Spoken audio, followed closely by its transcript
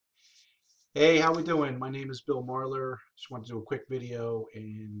Hey, how we doing? My name is Bill Marler. Just wanted to do a quick video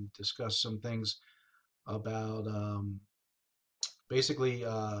and discuss some things about basically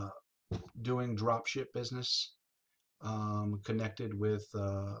doing dropship business, connected with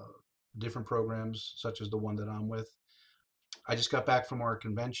different programs such as the one that I'm with. I just got back from our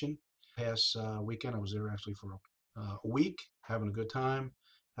convention past weekend. I was there actually for a week, having a good time,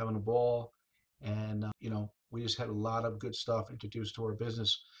 having a ball, and we just had a lot of good stuff introduced to our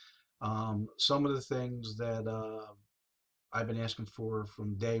business. Some of the things that I've been asking for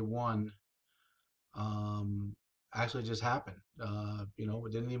from day one um, actually just happened. We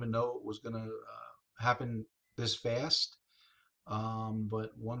didn't even know it was going to happen this fast.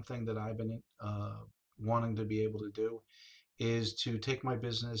 But one thing that I've been wanting to be able to do is to take my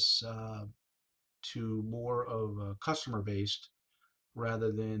business to more of a customer based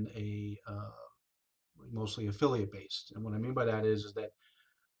rather than a mostly affiliate based. And what I mean by that is that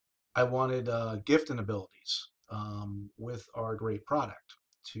I wanted gifting abilities with our great product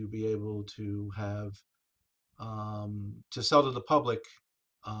to be able to have to sell to the public,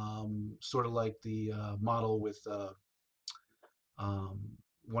 sort of like the model with um,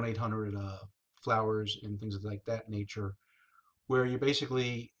 1-800 flowers and things of like that nature, where you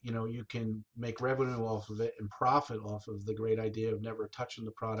basically, you can make revenue off of it and profit off of the great idea of never touching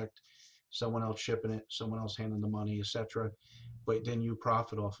the product, someone else shipping it, someone else handling the money, etc. But then you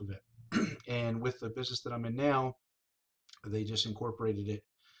profit off of it. And with the business that I'm in now, they just incorporated it,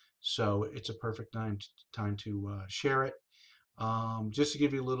 so it's a perfect time to share it. Just to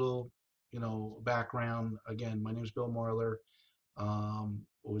give you a little, background. Again, my name is Bill Marler.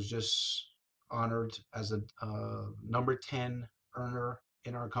 Was just honored as a number 10 earner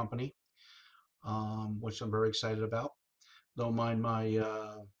in our company, which I'm very excited about. Don't mind my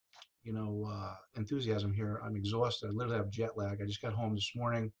enthusiasm here. I'm exhausted. I literally have jet lag. I just got home this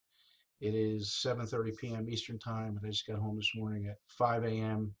morning. It is 7:30 p.m. Eastern time, and I just got home this morning at 5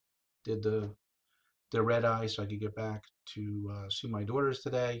 a.m. Did the red eye so I could get back to see my daughters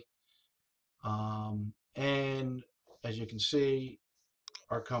today. And as you can see,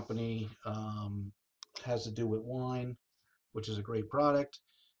 our company has to do with wine, which is a great product.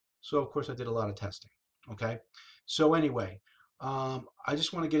 So of course I did a lot of testing. Okay. So anyway, I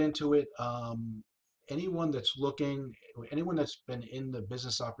just want to get into it. Anyone that's looking, anyone that's been in the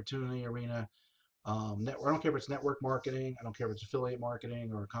business opportunity arena, I don't care if it's network marketing, I don't care if it's affiliate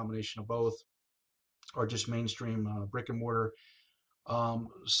marketing or a combination of both, or just mainstream brick and mortar.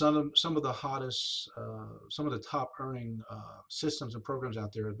 Some of the hottest, some of the top earning systems and programs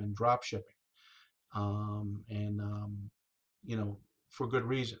out there have been drop shipping, and for good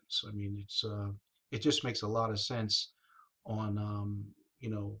reasons. I mean, it just makes a lot of sense on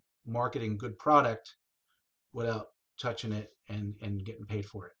marketing good product without touching it and getting paid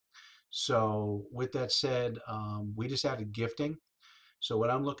for it. So with that said, we just added gifting. So what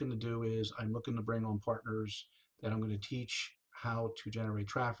I'm looking to do is I'm looking to bring on partners that I'm going to teach how to generate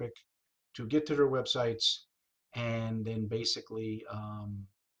traffic, to get to their websites, and then basically,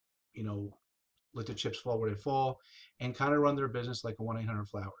 you know, let the chips fall where they fall, and kind of run their business like a 1-800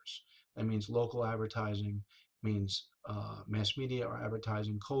 flowers. That means local advertising, means mass media or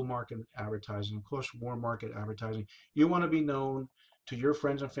advertising, cold market advertising, of course, warm market advertising. You want to be known to your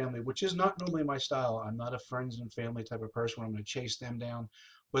friends and family, which is not normally my style. I'm not a friends and family type of person where I'm going to chase them down.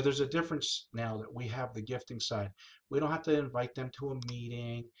 But there's a difference now that we have the gifting side. We don't have to invite them to a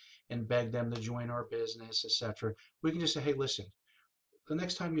meeting and beg them to join our business, etc. We can just say, hey, listen, the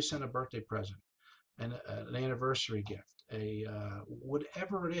next time you send a birthday present, an anniversary gift, a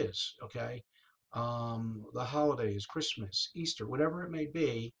whatever it is, okay, the holidays, Christmas, Easter, whatever it may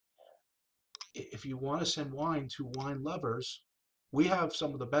be, if you want to send wine to wine lovers, we have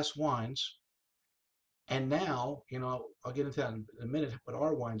some of the best wines. And now, I'll get into that in a minute, what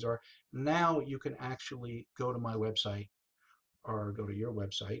our wines are. Now you can actually go to my website or go to your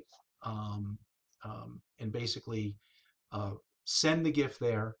website, and basically uh, send the gift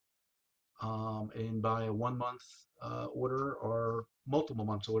there, and buy a 1 month order or multiple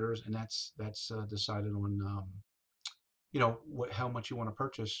months orders, and that's decided on how much you want to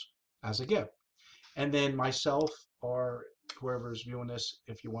purchase as a gift. And then myself or whoever's viewing this,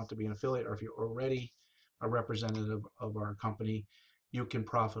 if you want to be an affiliate or if you're already a representative of our company, you can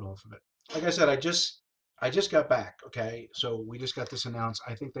profit off of it. Like I said, I just got back. Okay, so we just got this announced.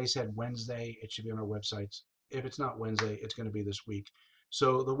 I think they said Wednesday. It should be on our websites. If it's not Wednesday, it's going to be this week.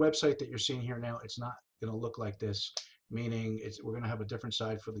 So the website that you're seeing here now, it's not going to look like this. Meaning, we're going to have a different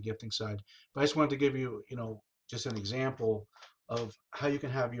side for the gifting side. But I just wanted to give you, just an example of how you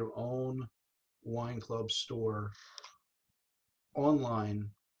can have your own wine club store online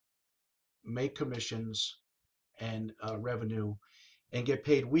make commissions and revenue and get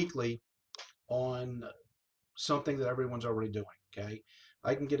paid weekly on something that everyone's already doing. Okay,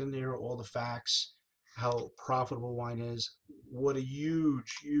 I can get in there all the facts, how profitable wine is, what a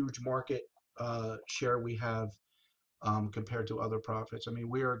huge market share we have compared to other profits. I mean,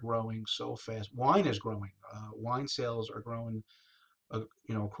 we are growing so fast. Wine is growing. Wine sales are growing,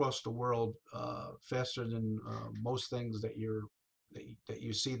 across the world faster than most things that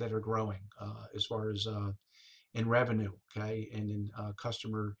you see that are growing as far as in revenue, okay, and in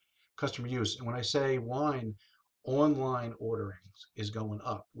customer use. And when I say wine, online ordering is going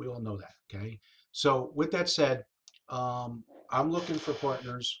up. We all know that, okay. So with that said, I'm looking for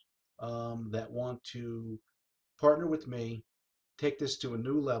partners that want to partner with me, take this to a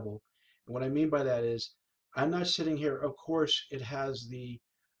new level. And what I mean by that is, I'm not sitting here. Of course, it has the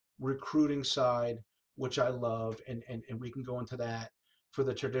recruiting side, which I love, and we can go into that for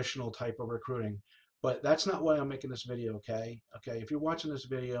the traditional type of recruiting. But that's not why I'm making this video, okay? Okay, if you're watching this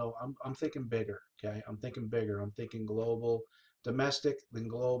video, I'm thinking bigger, okay? I'm thinking bigger. I'm thinking global, domestic, then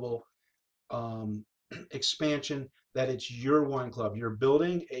global um, expansion, that it's your wine club. You're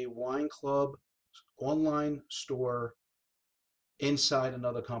building a wine club online store inside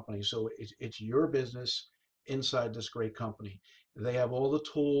another company. So it's your business inside this great company. They have all the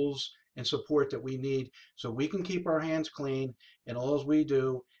tools and support that we need so we can keep our hands clean. And all we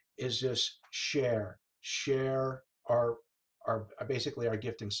do is just share our basically our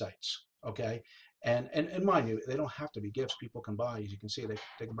gifting sites. Okay. And mind you, they don't have to be gifts. People can buy, as you can see, they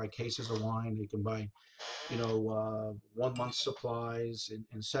can buy cases of wine. They can buy, 1 month supplies, and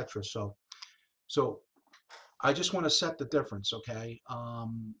etc. So I just want to set the difference, okay?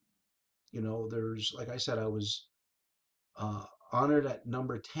 There's, like I said, I was honored at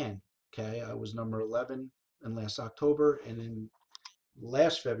number 10, okay? I was number 11 in last October, and in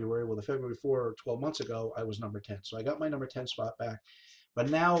last February, well, the February before, 12 months ago, I was number 10. So I got my number 10 spot back. But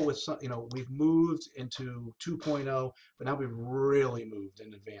now with some, we've moved into 2.0, but now we've really moved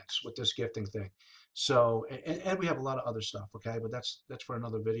in advance with this gifting thing. So, and we have a lot of other stuff, okay? But that's for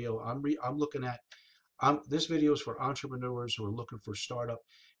another video. I'm looking at this video is for entrepreneurs who are looking for startup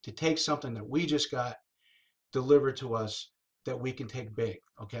to take something that we just got delivered to us that we can take big.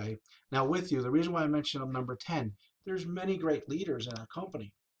 Okay. Now, with you, the reason why I mentioned I'm number 10, there's many great leaders in our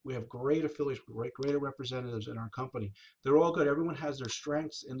company. We have great affiliates, great representatives in our company. They're all good. Everyone has their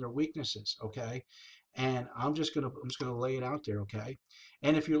strengths and their weaknesses. Okay. And I'm just gonna lay it out there. Okay.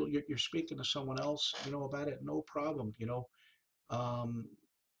 And if you're speaking to someone else, about it, no problem. Um,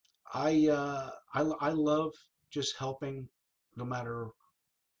 I love just helping, no matter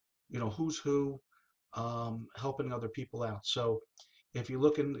who's who, helping other people out. So if you're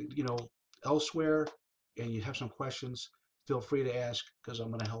looking elsewhere and you have some questions, feel free to ask, because I'm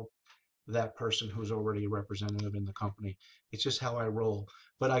going to help that person who's already a representative in the company. It's just how I roll.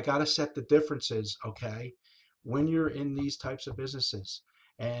 But I got to set the differences, okay? When you're in these types of businesses.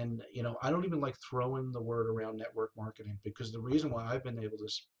 And, I don't even like throwing the word around network marketing, because the reason why I've been able to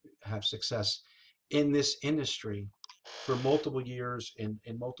have success in this industry for multiple years in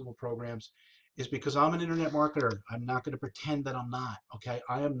multiple programs is because I'm an internet marketer. I'm not going to pretend that I'm not, okay?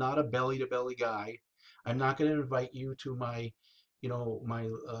 I am not a belly to belly guy. I'm not going to invite you to my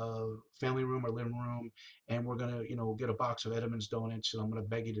family room or living room, and we're gonna, get a box of Edmonds donuts, and I'm gonna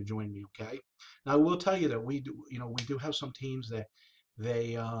beg you to join me, okay? Now, I will tell you that we do have some teams that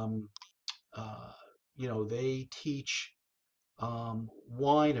they, uh, they teach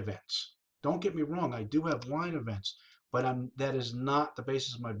wine events. Don't get me wrong, I do have wine events, but that is not the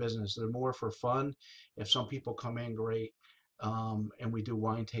basis of my business. They're more for fun. If some people come in, great, and we do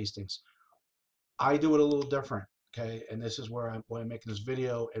wine tastings. I do it a little different, okay? And this is why I'm making this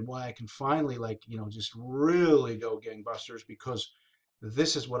video, and why I can finally, like, just really go gangbusters, because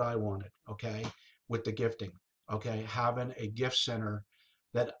this is what I wanted, okay? With the gifting, okay? Having a gift center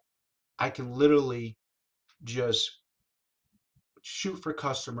that I can literally just shoot for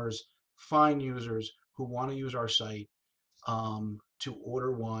customers, find users who want to use our site to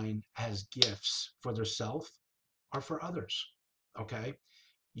order wine as gifts for themselves or for others, okay?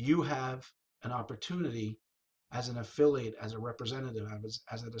 You have an opportunity as an affiliate, as a representative,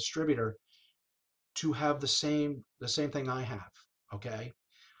 as a distributor, to have the same thing I have. Okay.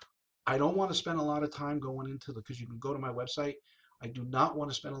 I don't want to spend a lot of time going into because you can go to my website. I do not want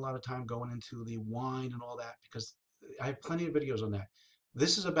to spend a lot of time going into the wine and all that, because I have plenty of videos on that.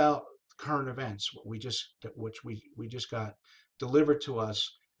 This is about current events, which we just got delivered to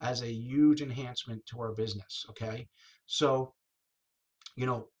us as a huge enhancement to our business. Okay. So,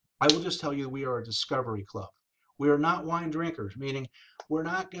 I will just tell you, we are a discovery club. We're not wine drinkers, meaning we're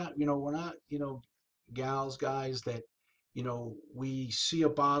not got, we're not, gals, guys that, we see a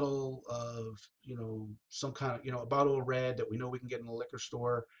bottle of, some kind of, a bottle of red that we know we can get in the liquor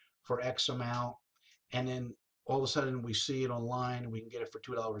store for X amount. And then all of a sudden we see it online and we can get it for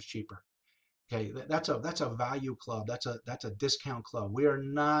 $2 cheaper. Okay, that's a value club. That's a discount club. We are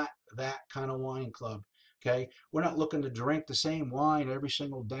not that kind of wine club. Okay, we're not looking to drink the same wine every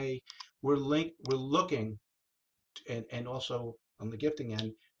single day. We're looking, and also on the gifting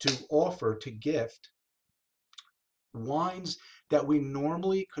end, to offer to gift wines that we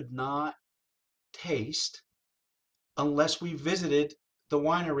normally could not taste unless we visited the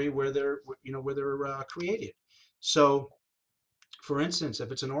winery where they're created. So, for instance,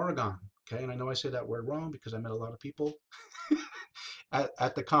 if it's in Oregon, okay, and I know I say that word wrong because I met a lot of people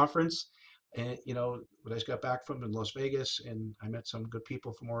at the conference, and when I just got back from in Las Vegas, and I met some good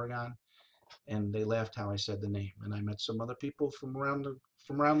people from Oregon, and they laughed how I said the name. And I met some other people from around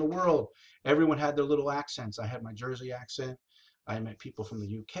the world. Everyone had their little accents. I had my Jersey accent. I met people from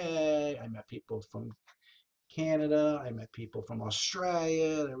the UK. I met people from Canada. I met people from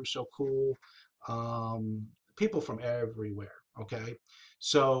Australia. They were so cool. People from everywhere. Okay,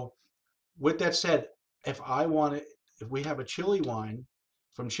 so with that said, if I wanted, if we have a Chile wine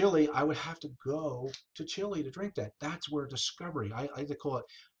from Chile, I would have to go to Chile to drink that. That's where discovery. I like to call it.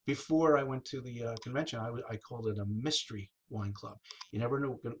 Before I went to the convention, I called it a mystery wine club. You never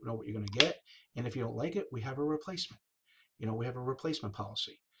know what you're going to get, and if you don't like it, we have a replacement. We have a replacement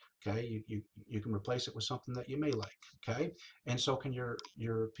policy. Okay, you can replace it with something that you may like. Okay, and so can your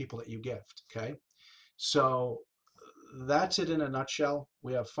people that you gift. Okay, so that's it in a nutshell.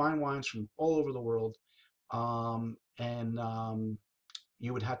 We have fine wines from all over the world, and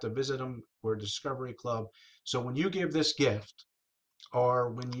you would have to visit them. We're a Discovery Club. So when you give this gift, or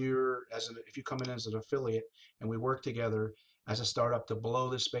when if you come in as an affiliate and we work together as a startup to blow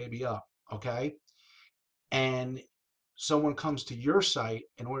this baby up, okay, and someone comes to your site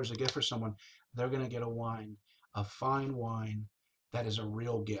and orders a gift for someone, they're going to get a fine wine that is a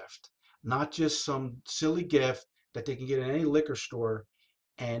real gift, not just some silly gift that they can get in any liquor store,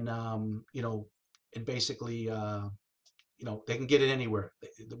 and and basically, they can get it anywhere.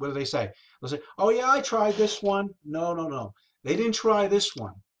 What do they say? They'll say, "Oh yeah, I tried this one." No, no, no, they didn't try this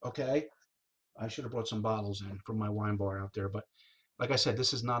one. Okay, I should have brought some bottles in from my wine bar out there, but like I said,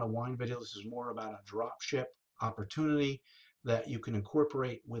 this is not a wine video. This is more about a drop ship opportunity that you can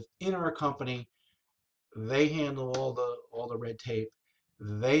incorporate within our company. They handle all the red tape.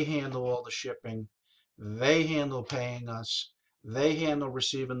 They handle all the shipping. They handle paying us. They handle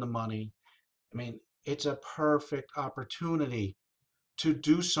receiving the money. I mean, it's a perfect opportunity to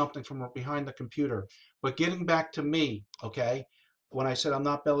do something from behind the computer. But getting back to me, okay, when I said I'm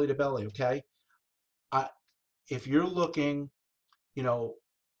not belly to belly, okay, I, if you're looking, you know,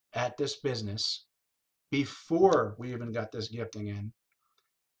 at this business before we even got this gifting in,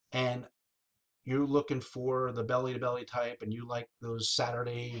 and you're looking for the belly to belly type, and you like those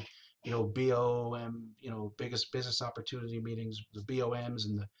Saturday, BOM, biggest business opportunity meetings, the BOMs,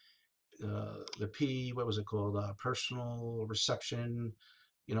 and the P, what was it called? Personal reception,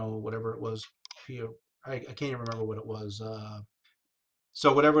 whatever it was. P, I can't even remember what it was.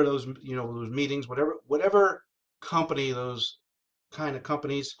 So whatever those meetings, whatever company, those kind of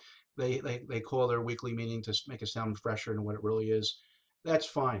companies, they call their weekly meeting to make it sound fresher than what it really is. That's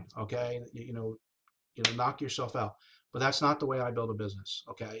fine, okay. Knock yourself out, but that's not the way I build a business.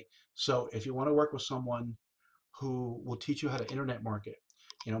 Okay, so if you want to work with someone who will teach you how to internet market,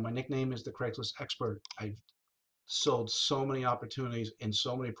 my nickname is the Craigslist expert. I've sold so many opportunities and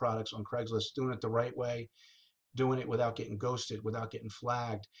so many products on Craigslist, doing it the right way, doing it without getting ghosted, without getting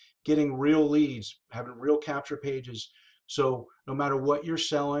flagged, getting real leads, having real capture pages. So no matter what you're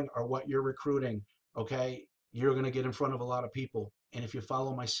selling or what you're recruiting, okay, you're going to get in front of a lot of people. And if you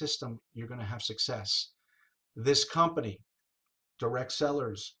follow my system, you're going to have success. This company, Direct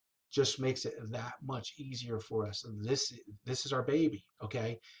Cellars, just makes it that much easier for us. This is our baby,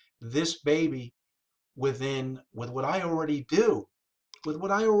 okay? This baby with what I already do, with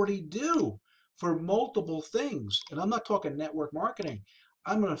what I already do for multiple things. And I'm not talking network marketing.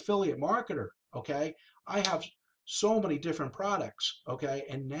 I'm an affiliate marketer, okay? I have so many different products, okay?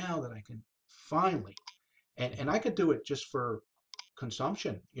 And now that I can finally, and I could do it just for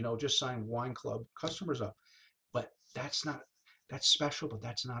consumption, just sign wine club customers up. But that's special, but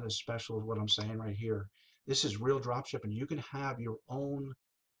that's not as special as what I'm saying right here. This is real drop shipping. You can have your own,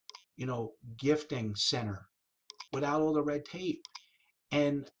 gifting center without all the red tape.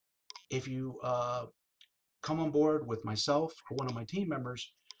 And if you come on board with myself or one of my team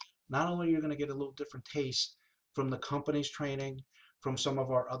members, not only are you going to get a little different taste, from the company's training, from some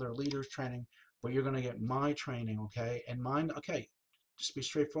of our other leaders' training, but you're going to get my training, okay? And mine, okay, just be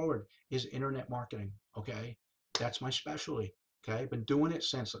straightforward, is internet marketing, okay? That's my specialty, okay? I've been doing it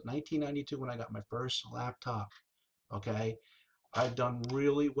since 1992 when I got my first laptop, okay? I've done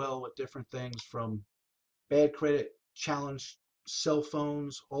really well with different things from bad credit challenge cell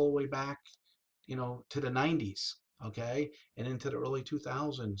phones all the way back, to the 90s, okay, and into the early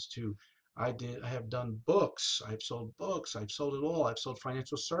 2000s. To I have done books, I've sold books, I've sold it all. I've sold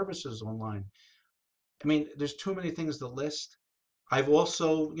financial services online. I mean, there's too many things to list. I've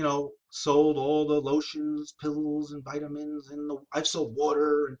also, sold all the lotions, pills, and vitamins, and I've sold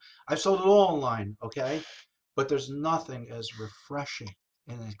water, and I've sold it all online, okay? But there's nothing as refreshing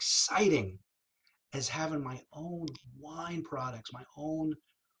and exciting as having my own wine products, my own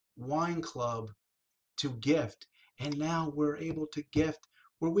wine club to gift. And now we're able to gift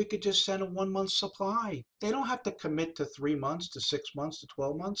where we could just send a 1 month supply. They don't have to commit to 3 months, to 6 months, to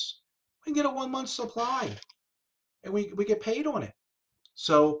 12 months. We can get a 1 month supply and we get paid on it.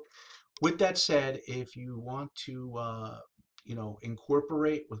 So with that said, if you want to,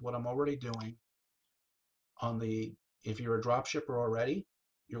 incorporate with what I'm already doing on the, if you're a drop shipper already,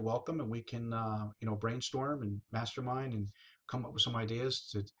 you're welcome, and we can, brainstorm and mastermind and come up with some ideas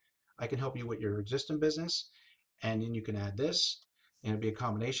to, I can help you with your existing business, and then you can add this, and it'd be a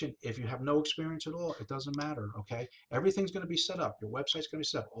combination. If you have no experience at all, it doesn't matter, okay? Everything's going to be set up. Your website's going to be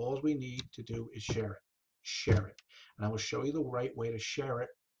set up. All we need to do is share it. Share it. And I will show you the right way to share it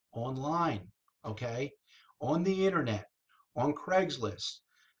online, okay? On the internet, on Craigslist,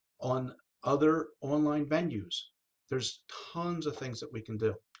 on other online venues. There's tons of things that we can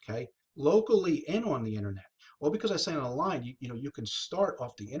do, okay? Locally and on the internet. Well, because I say online, you can start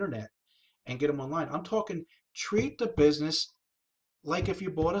off the internet and get them online. I'm talking, treat the business like if you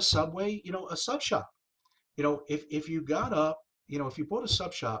bought a Subway, a sub shop. If you got up, if you bought a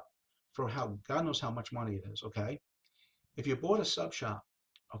sub shop for how, God knows how much money it is, okay? If you bought a sub shop,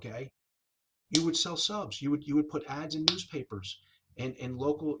 okay, you would sell subs. You would put ads in newspapers and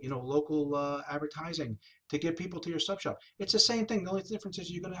local advertising to get people to your sub shop. It's the same thing. The only difference is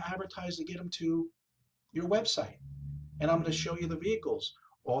you're going to advertise to get them to your website. And I'm going to show you the vehicles: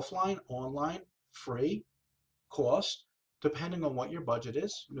 offline, online, free, cost, depending on what your budget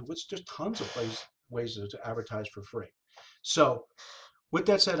is. I mean, there's tons of ways to advertise for free. So with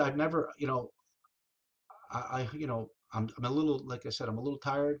that said, I've never, I'm a little, like I said, I'm a little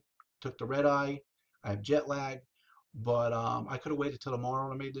tired. Took the red eye. I have jet lag, but I could have waited till tomorrow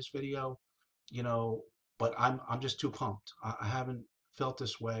when I made this video, you know. But I'm just too pumped. I haven't felt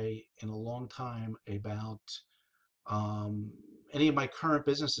this way in a long time about um, any of my current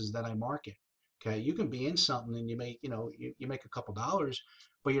businesses that I market. Okay, you can be in something and you make, you make a couple dollars,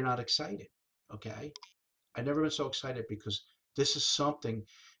 but you're not excited. Okay, I've never been so excited because this is something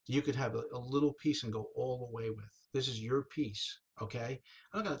you could have a little piece and go all the way with. This is your piece, okay?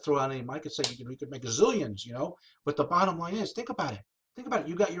 I'm not going to throw out any. I could say you could make zillions, but the bottom line is, think about it. Think about it.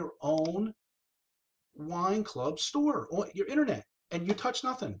 You got your own wine club store on your internet, and you touch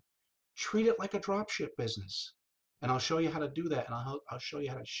nothing. Treat it like a dropship business, and I'll show you how to do that, and I'll show you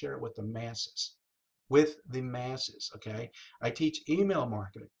how to share it with the masses. With the masses, okay? I teach email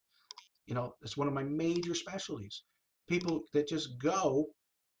marketing. It's one of my major specialties. People that just go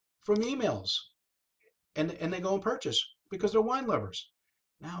from emails and they go and purchase because they're wine lovers.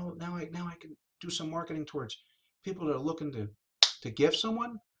 Now I can do some marketing towards people that are looking to gift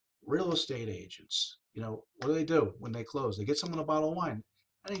someone. Real estate agents. What do they do when they close? They get someone a bottle of wine.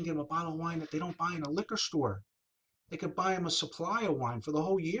 I didn't give them a bottle of wine that they don't buy in a liquor store. They could buy them a supply of wine for the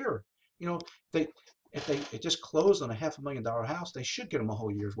whole year. They if they just closed on a $500,000 house, they should get them a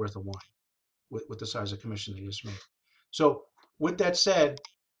whole year's worth of wine with the size of commission they just made. So with that said,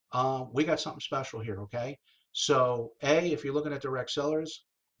 we got something special here, okay? So if you're looking at direct sellers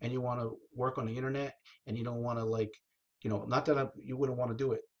and you want to work on the internet and you don't want to not that you wouldn't want to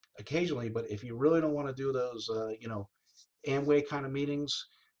do it occasionally, but if you really don't want to do those, Amway kind of meetings,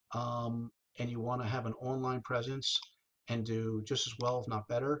 and you want to have an online presence and do just as well, if not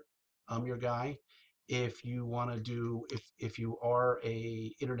better, I'm your guy. If you want to do, if you are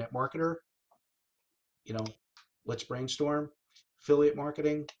a internet marketer, you know, let's brainstorm. Affiliate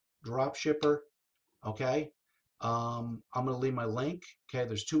marketing, drop shipper, okay? I'm going to leave my link, okay?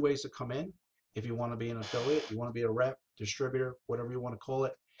 There's two ways to come in. If you want to be an affiliate, you want to be a rep, distributor, whatever you want to call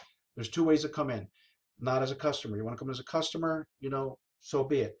it, there's two ways to come in. Not as a customer. You want to come as a customer, so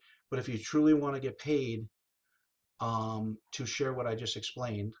be it. But if you truly want to get paid to share what I just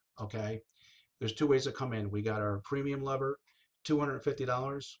explained, okay, there's two ways to come in. We got our premium lever,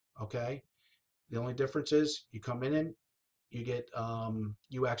 $250, okay? The only difference is you come in, you get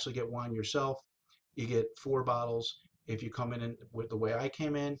you actually get wine yourself. You get 4 bottles. If you come in with the way I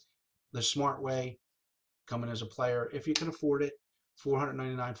came in, the smart way, coming as a player, if you can afford it,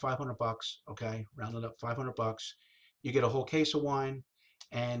 499, $500, okay, round it up, $500. You get a whole case of wine,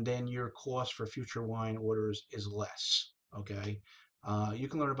 and then your cost for future wine orders is less, okay. You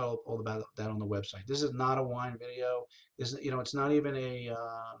can learn about all about that on the website. This is not a wine video. This, it's not even a,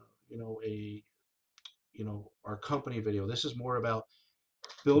 a, our company video. This is more about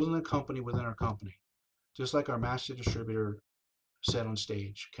building a company within our company, just like our master distributor said on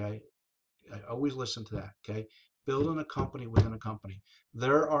stage, okay. I always listen to that, okay? Building a company within a company.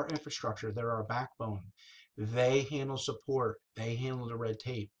 They're our infrastructure, they're our backbone. They handle support, they handle the red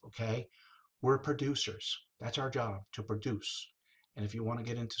tape, okay? We're producers. That's our job, to produce. And if you want to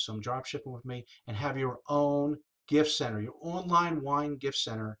get into some drop shipping with me and have your own gift center, your online wine gift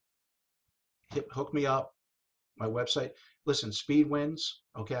center, hook me up. My website. Listen, speed wins,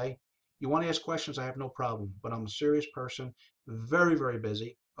 okay? You want to ask questions, I have no problem, but I'm a serious person, very, very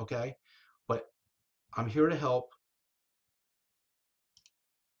busy, okay? But I'm here to help.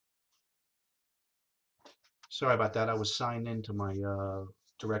 Sorry about that. I was signed into my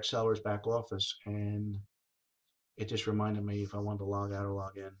direct sellers back office, and it just reminded me if I wanted to log out or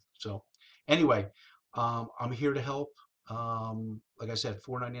log in. So anyway, I'm here to help. Like I said,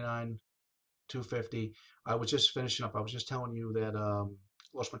 499, 250. I was just finishing up. I was just telling you that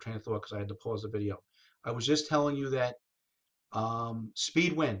lost my train of thought because I had to pause the video. I was just telling you that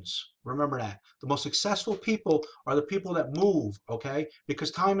speed wins. Remember that. The most successful people are the people that move, okay?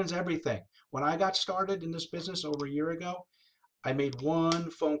 Because time is everything. When I got started in this business over a year ago, I made one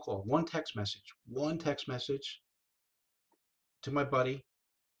phone call, one text message to my buddy,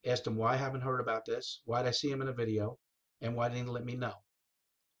 asked him why I haven't heard about this, why did I see him in a video, and why didn't he let me know?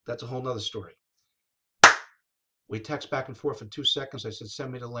 That's a whole nother story. We text back and forth in 2 seconds. I said,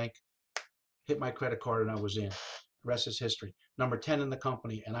 send me the link, hit my credit card, and I was in. The rest is history. Number 10 in the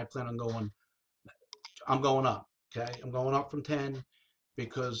company, and I plan on I'm going up. Okay, I'm going up from 10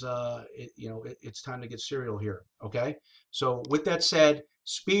 because it's time to get serial here. Okay, so with that said,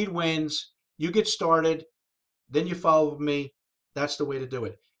 speed wins. You get started, then you follow me. That's the way to do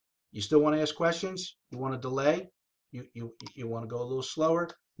it. You still want to ask questions? You want to delay? You want to go a little slower?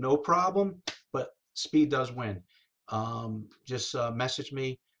 No problem. But speed does win. Just message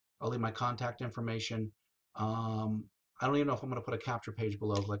me. I'll leave my contact information. Um, I don't even know if I'm going to put a capture page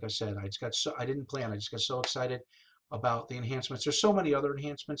below. Like I said, I didn't plan. I just got so excited about the enhancements. There's so many other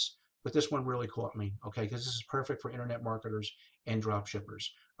enhancements, but this one really caught me. Okay, because this is perfect for internet marketers and drop shippers.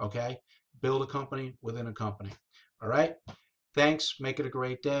 Okay, build a company within a company. All right. Thanks. Make it a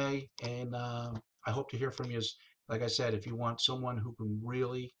great day. And I hope to hear from you. Like I said, if you want someone who can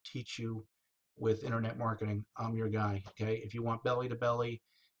really teach you with internet marketing, I'm your guy. Okay. If you want belly to belly,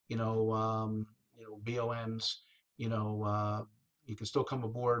 BOMs, you can still come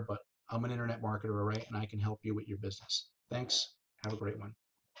aboard, but I'm an internet marketer, all right? And I can help you with your business. Thanks. Have a great one.